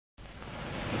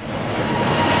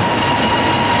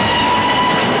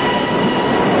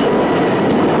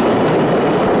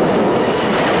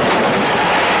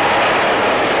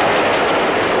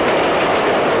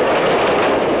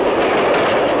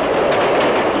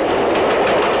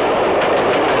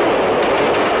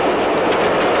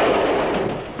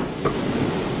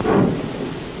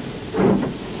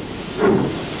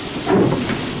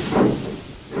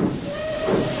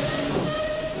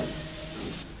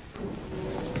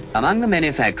Among the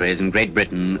many factories in Great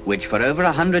Britain which for over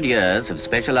 100 years have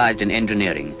specialized in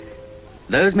engineering,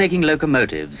 those making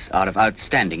locomotives are of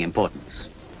outstanding importance.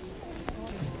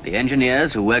 The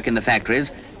engineers who work in the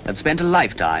factories have spent a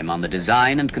lifetime on the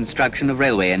design and construction of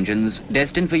railway engines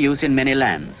destined for use in many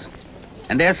lands,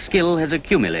 and their skill has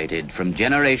accumulated from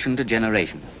generation to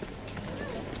generation.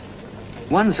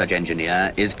 One such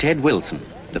engineer is Ted Wilson,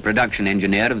 the production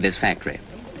engineer of this factory.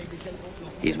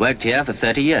 He's worked here for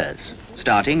 30 years,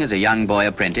 starting as a young boy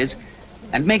apprentice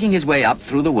and making his way up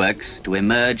through the works to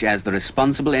emerge as the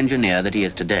responsible engineer that he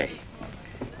is today.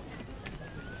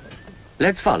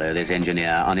 Let's follow this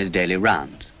engineer on his daily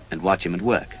round and watch him at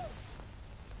work.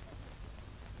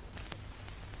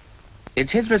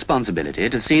 It's his responsibility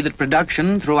to see that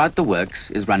production throughout the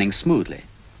works is running smoothly.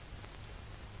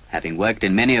 Having worked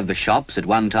in many of the shops at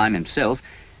one time himself,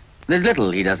 there's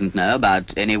little he doesn't know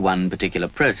about any one particular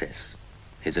process.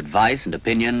 His advice and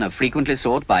opinion are frequently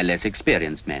sought by less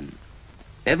experienced men.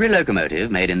 Every locomotive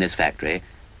made in this factory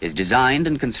is designed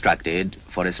and constructed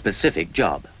for a specific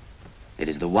job. It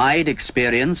is the wide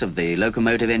experience of the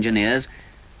locomotive engineers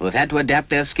who have had to adapt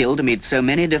their skill to meet so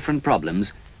many different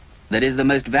problems that is the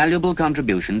most valuable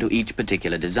contribution to each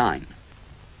particular design.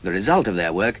 The result of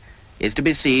their work is to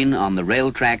be seen on the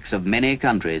rail tracks of many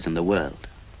countries in the world.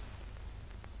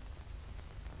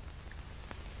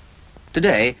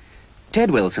 Today, Ted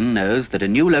Wilson knows that a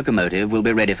new locomotive will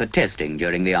be ready for testing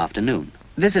during the afternoon.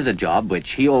 This is a job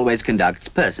which he always conducts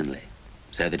personally,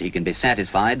 so that he can be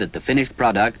satisfied that the finished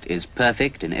product is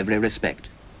perfect in every respect.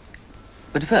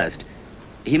 But first,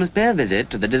 he must pay a visit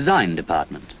to the design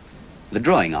department, the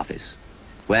drawing office,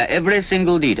 where every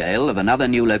single detail of another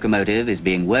new locomotive is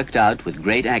being worked out with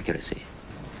great accuracy.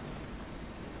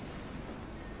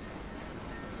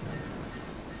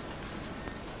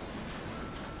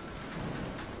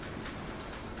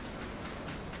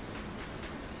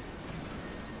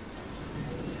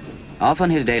 Off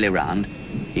on his daily round,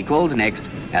 he calls next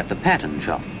at the pattern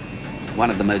shop,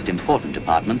 one of the most important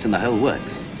departments in the whole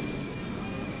works.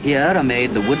 Here are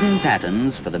made the wooden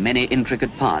patterns for the many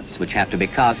intricate parts which have to be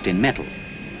cast in metal.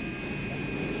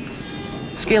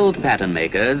 Skilled pattern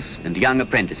makers and young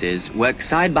apprentices work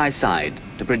side by side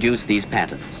to produce these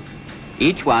patterns,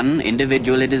 each one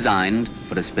individually designed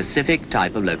for a specific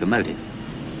type of locomotive.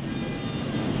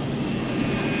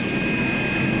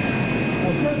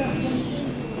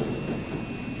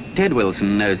 Ted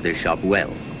Wilson knows this shop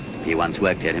well. He once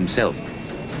worked here himself.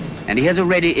 And he has a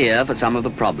ready ear for some of the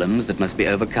problems that must be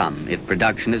overcome if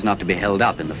production is not to be held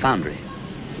up in the foundry.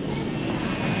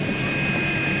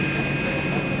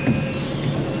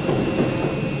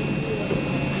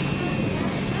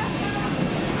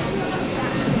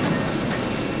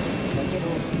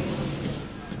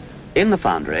 In the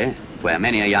foundry, where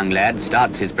many a young lad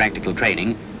starts his practical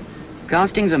training,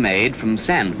 castings are made from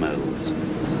sand molds.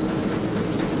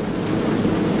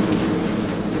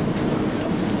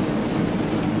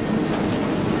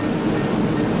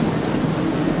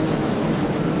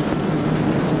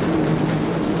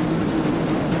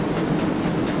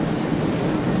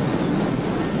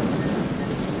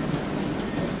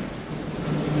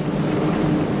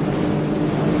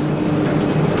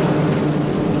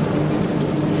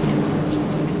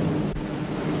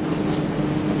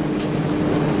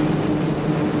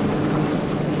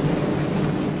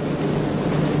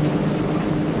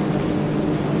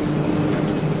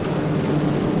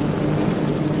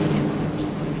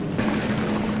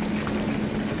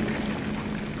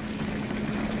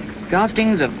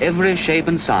 Castings of every shape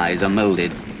and size are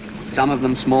molded, some of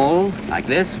them small, like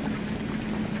this,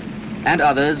 and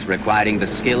others requiring the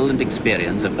skill and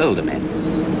experience of older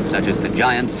men, such as the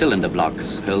giant cylinder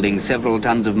blocks holding several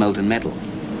tons of molten metal.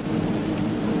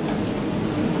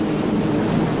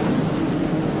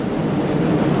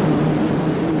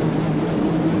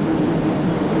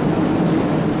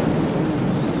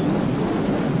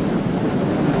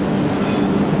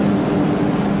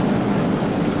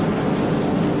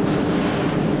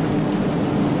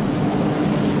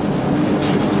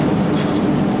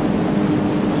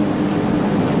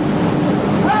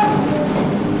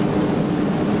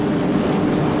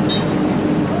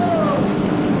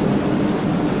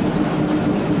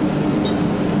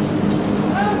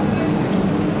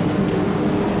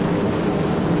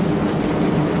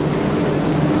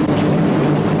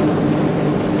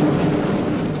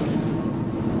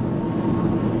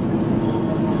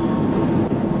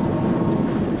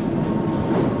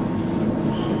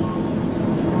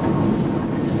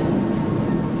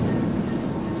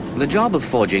 The job of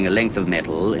forging a length of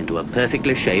metal into a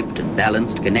perfectly shaped and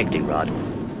balanced connecting rod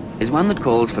is one that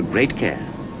calls for great care.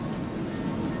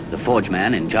 The forge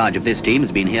man in charge of this team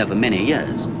has been here for many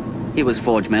years, He was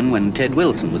forgeman when Ted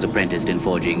Wilson was apprenticed in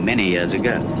forging many years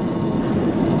ago.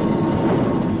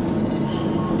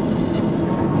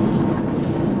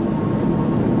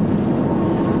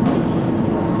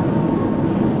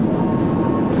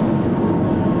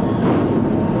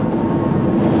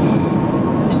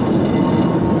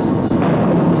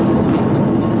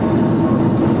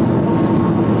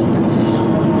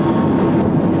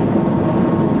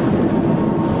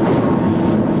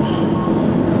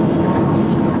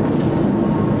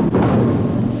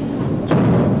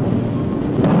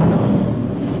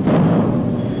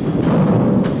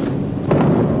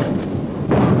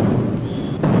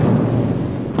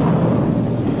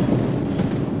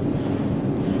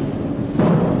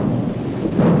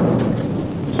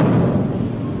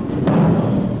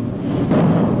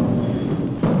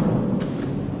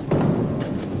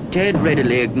 Ted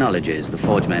readily acknowledges the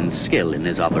forgeman's skill in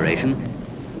this operation,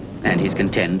 and he's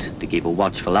content to keep a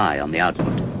watchful eye on the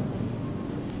output.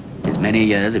 His many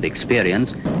years of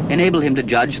experience enable him to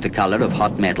judge the color of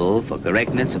hot metal for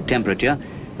correctness of temperature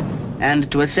and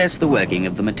to assess the working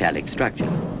of the metallic structure.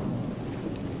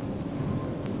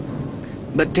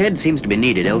 But Ted seems to be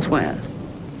needed elsewhere.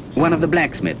 One of the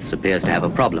blacksmiths appears to have a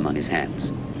problem on his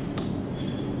hands.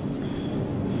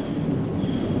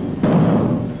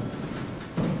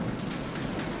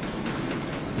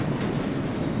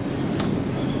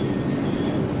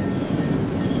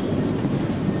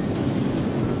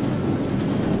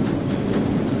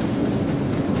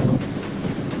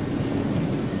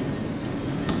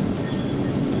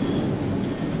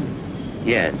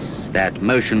 Yes, that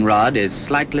motion rod is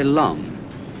slightly long,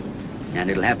 and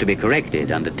it'll have to be corrected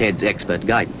under Ted's expert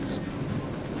guidance.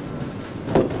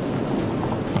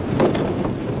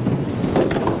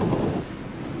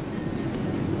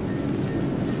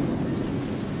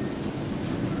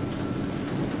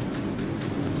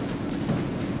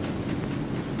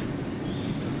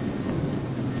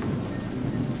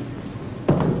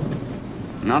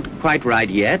 Not quite right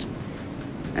yet,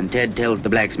 and Ted tells the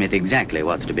blacksmith exactly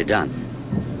what's to be done.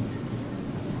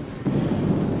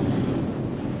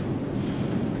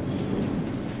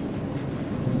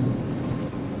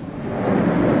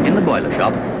 In the boiler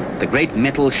shop, the great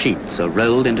metal sheets are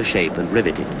rolled into shape and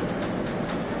riveted.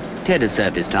 Ted has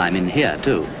served his time in here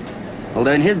too,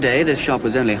 although in his day this shop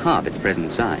was only half its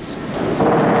present size.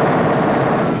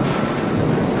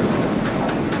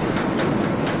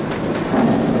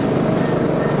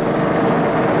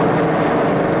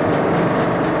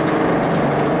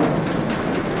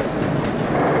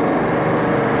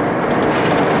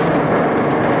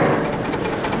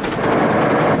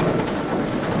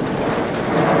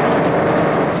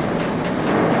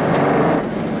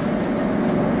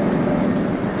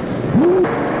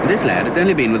 This lad has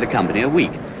only been with the company a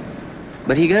week,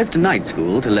 but he goes to night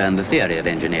school to learn the theory of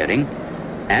engineering,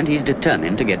 and he's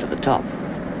determined to get to the top.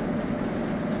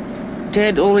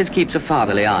 Ted always keeps a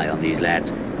fatherly eye on these lads.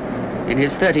 In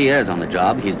his 30 years on the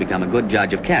job, he's become a good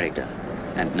judge of character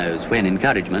and knows when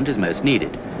encouragement is most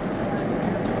needed.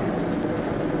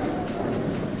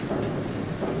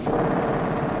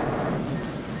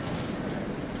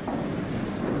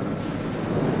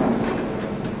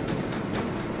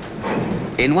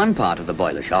 In one part of the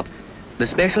boiler shop, the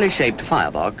specially shaped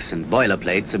firebox and boiler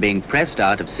plates are being pressed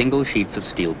out of single sheets of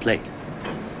steel plate.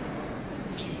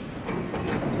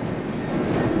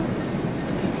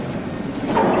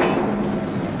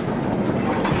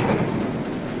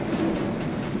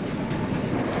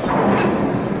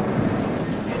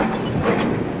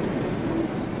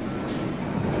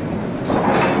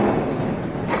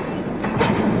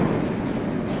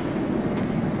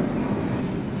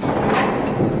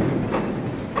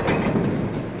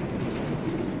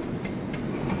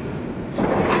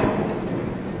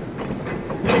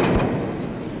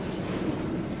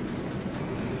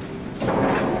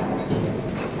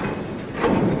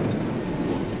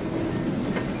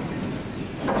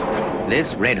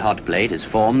 This red-hot plate is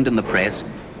formed in the press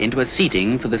into a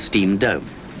seating for the steam dome.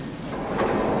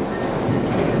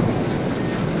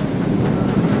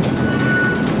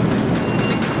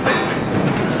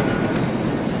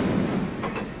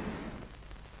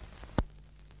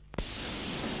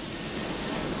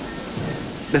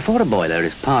 Before a boiler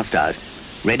is passed out,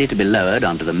 ready to be lowered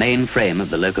onto the main frame of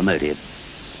the locomotive,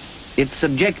 it's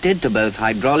subjected to both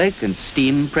hydraulic and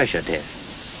steam pressure tests,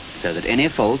 so that any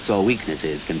faults or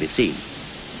weaknesses can be seen.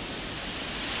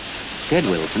 Ted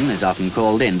Wilson is often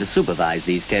called in to supervise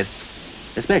these tests,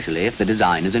 especially if the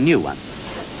design is a new one.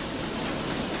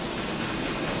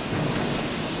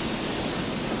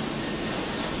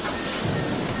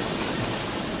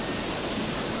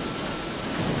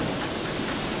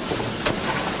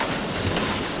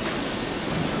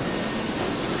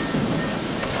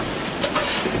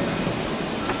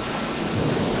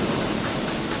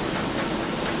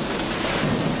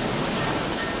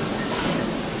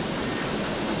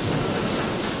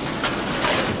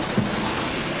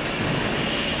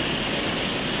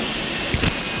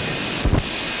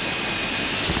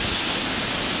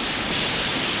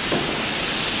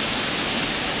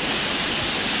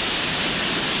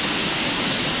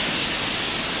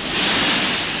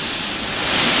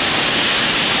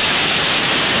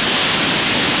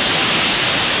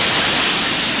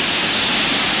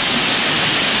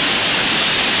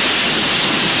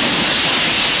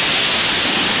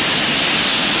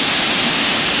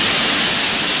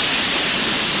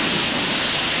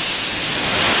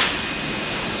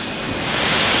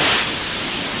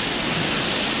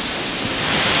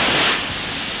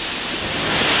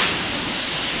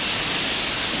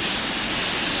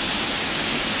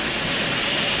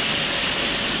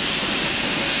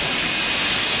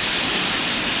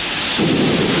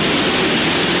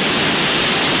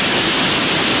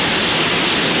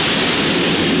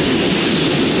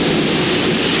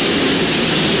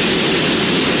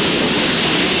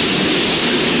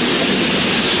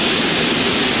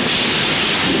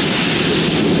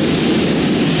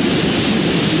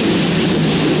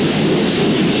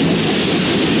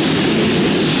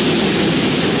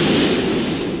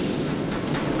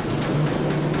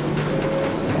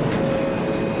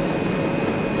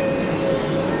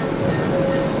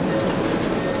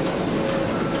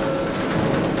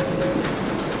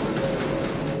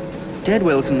 Ted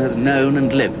Wilson has known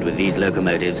and lived with these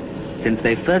locomotives since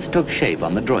they first took shape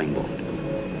on the drawing board.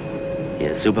 He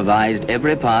has supervised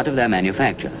every part of their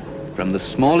manufacture, from the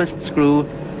smallest screw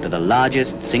to the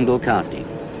largest single casting.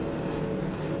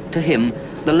 To him,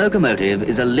 the locomotive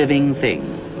is a living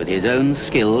thing, with his own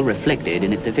skill reflected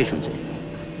in its efficiency.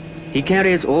 He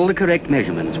carries all the correct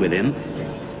measurements with him,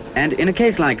 and in a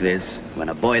case like this, when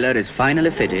a boiler is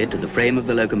finally fitted to the frame of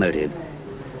the locomotive,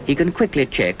 he can quickly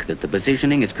check that the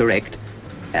positioning is correct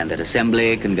and that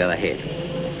assembly can go ahead.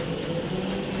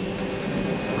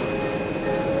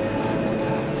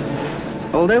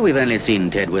 Although we've only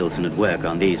seen Ted Wilson at work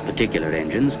on these particular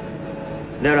engines,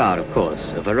 there are, of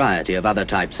course, a variety of other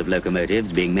types of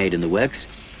locomotives being made in the works,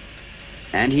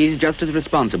 and he's just as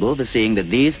responsible for seeing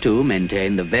that these too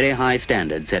maintain the very high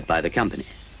standards set by the company.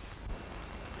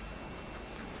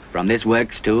 From this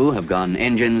works too have gone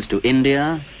engines to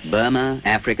India, Burma,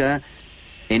 Africa,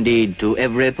 indeed to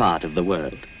every part of the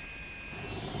world.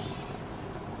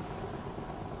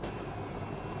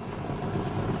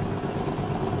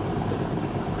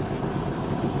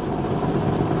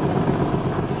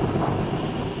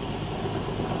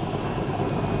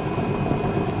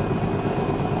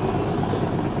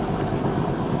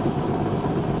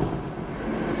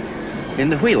 In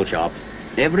the wheel shop,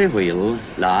 every wheel,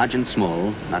 large and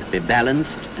small, must be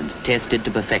balanced and tested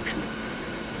to perfection.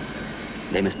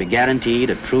 They must be guaranteed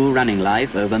a true running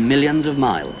life over millions of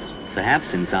miles,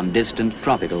 perhaps in some distant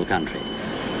tropical country.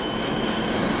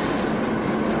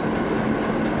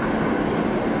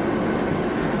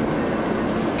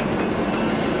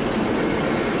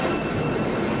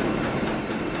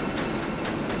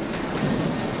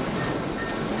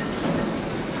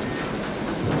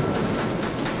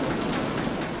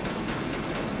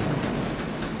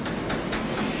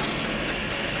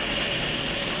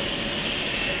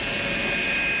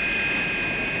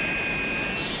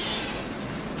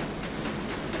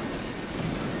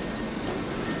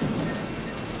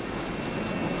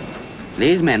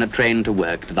 These men are trained to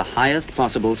work to the highest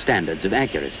possible standards of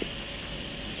accuracy,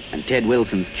 and Ted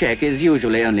Wilson's check is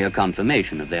usually only a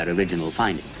confirmation of their original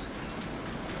findings.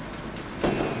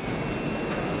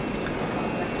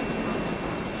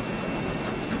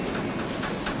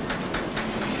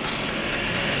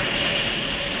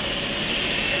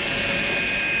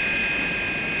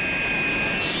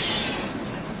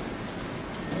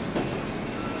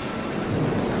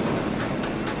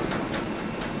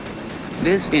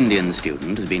 This Indian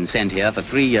student has been sent here for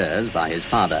 3 years by his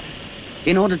father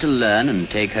in order to learn and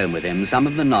take home with him some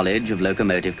of the knowledge of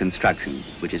locomotive construction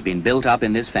which has been built up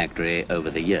in this factory over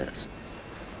the years.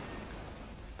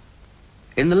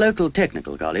 In the local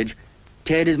technical college,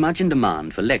 Ted is much in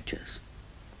demand for lectures.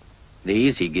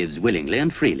 These he gives willingly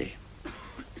and freely.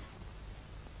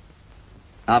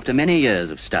 After many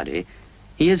years of study,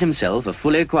 he is himself a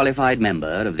fully qualified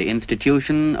member of the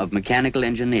Institution of Mechanical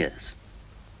Engineers.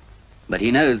 But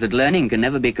he knows that learning can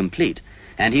never be complete,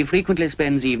 and he frequently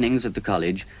spends evenings at the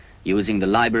college using the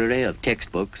library of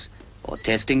textbooks or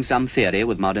testing some theory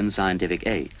with modern scientific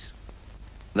aids.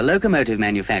 The locomotive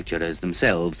manufacturers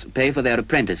themselves pay for their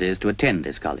apprentices to attend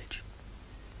this college.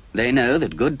 They know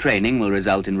that good training will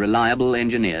result in reliable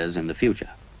engineers in the future.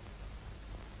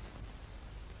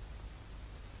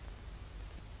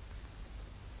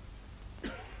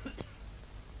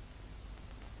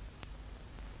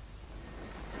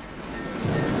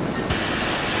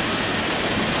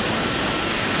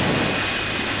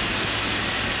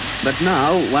 But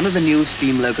now, one of the new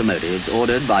steam locomotives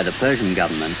ordered by the Persian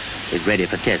government is ready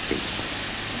for testing,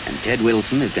 and Ted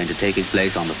Wilson is going to take his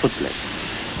place on the footplate.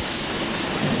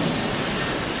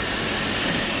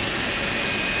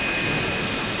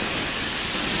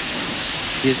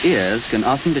 His ears can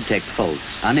often detect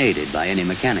faults unaided by any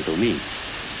mechanical means.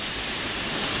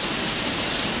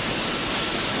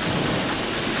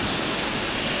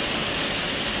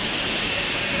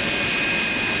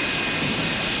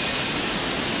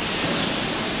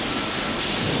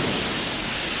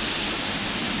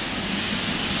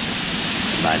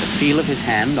 By the feel of his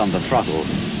hand on the throttle,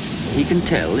 he can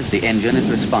tell if the engine is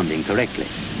responding correctly.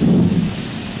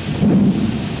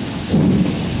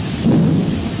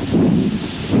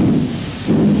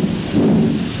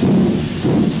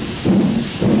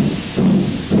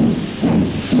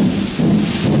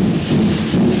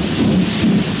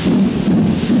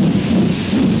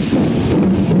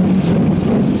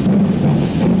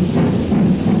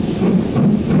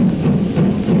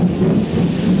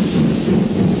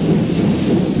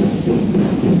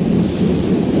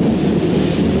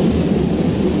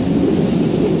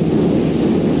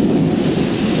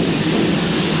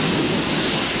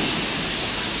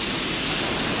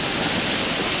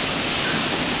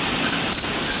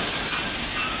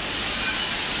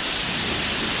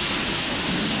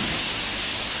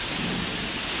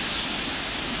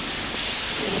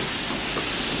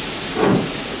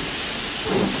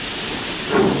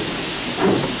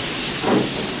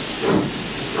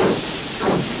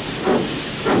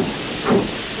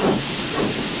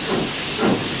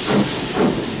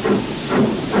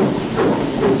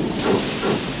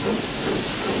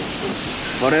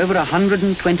 For over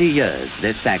 120 years,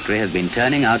 this factory has been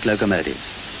turning out locomotives.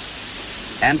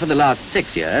 And for the last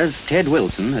 6 years, Ted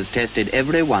Wilson has tested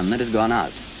every one that has gone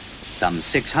out, some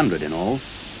 600 in all,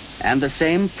 and the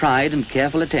same pride and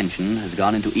careful attention has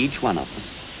gone into each one of them.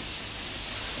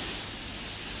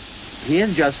 He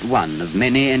is just one of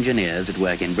many engineers at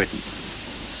work in Britain.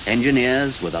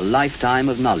 Engineers with a lifetime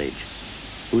of knowledge,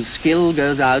 whose skill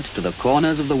goes out to the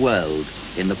corners of the world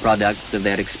in the products of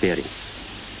their experience.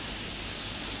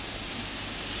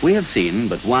 We have seen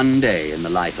but one day in the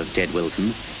life of Ted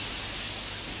Wilson.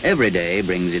 Every day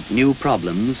brings its new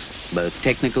problems, both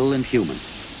technical and human.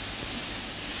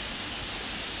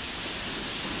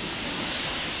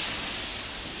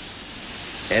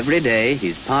 Every day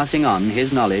he's passing on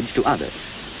his knowledge to others,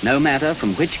 no matter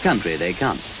from which country they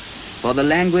come. For the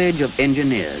language of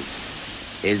engineers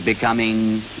is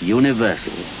becoming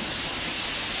universal.